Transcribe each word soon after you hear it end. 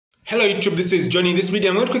Hello YouTube, this is Johnny. In this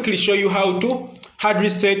video I'm going to quickly show you how to hard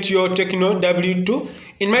reset your Tecno W2.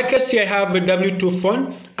 In my case here I have a W2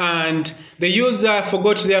 phone and the user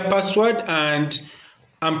forgot their password and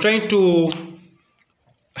I'm trying to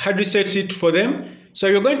hard reset it for them. So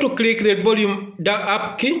you're going to click the volume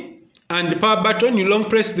up key and the power button, you long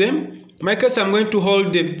press them. In my case I'm going to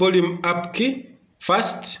hold the volume up key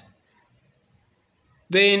first,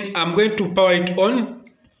 then I'm going to power it on.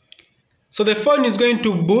 So the phone is going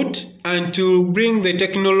to boot and to bring the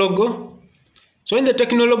Tecno logo. So when the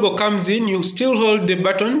Tecno logo comes in, you still hold the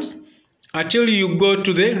buttons until you go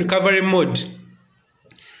to the recovery mode.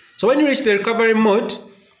 So when you reach the recovery mode,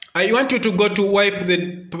 I want you to go to wipe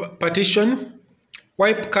the partition,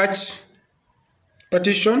 wipe cache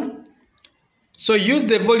partition. So use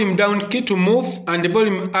the volume down key to move and the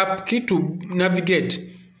volume up key to navigate.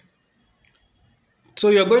 So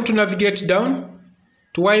you're going to navigate down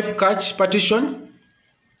to wipe cache partition.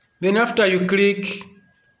 Then after you click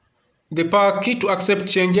the power key to accept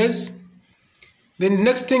changes. Then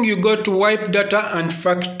next thing you go to wipe data and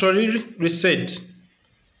factory reset.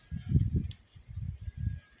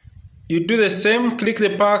 You do the same, click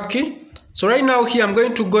the power key. So right now here I'm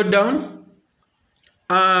going to go down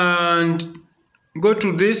and go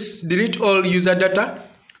to this delete all user data.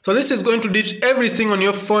 So this is going to delete everything on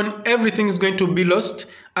your phone. Everything is going to be lost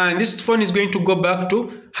and this phone is going to go back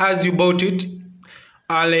to as you bought it,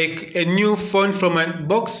 like a new phone from a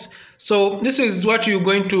box. So this is what you're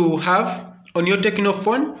going to have on your Tecno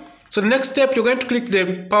phone. So the next step, you're going to click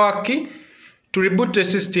the power key to reboot the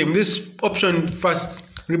system. This option first,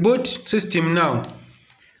 reboot system now.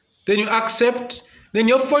 Then you accept. Then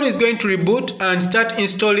your phone is going to reboot and start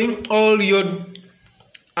installing all your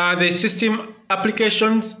the system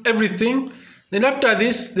applications, everything. Then after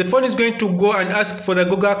this, the phone is going to go and ask for the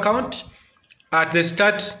Google account at the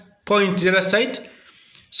start point the other side.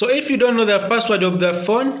 So if you don't know the password of the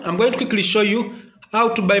phone, I'm going to quickly show you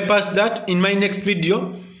how to bypass that in my next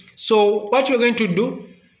video. So what you're going to do,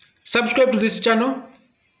 subscribe to this channel,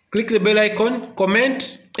 click the bell icon,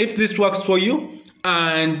 comment if this works for you,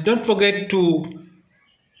 and don't forget to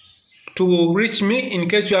reach me in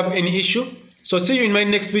case you have any issue. So see you in my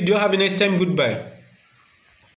next video. Have a nice time. Goodbye.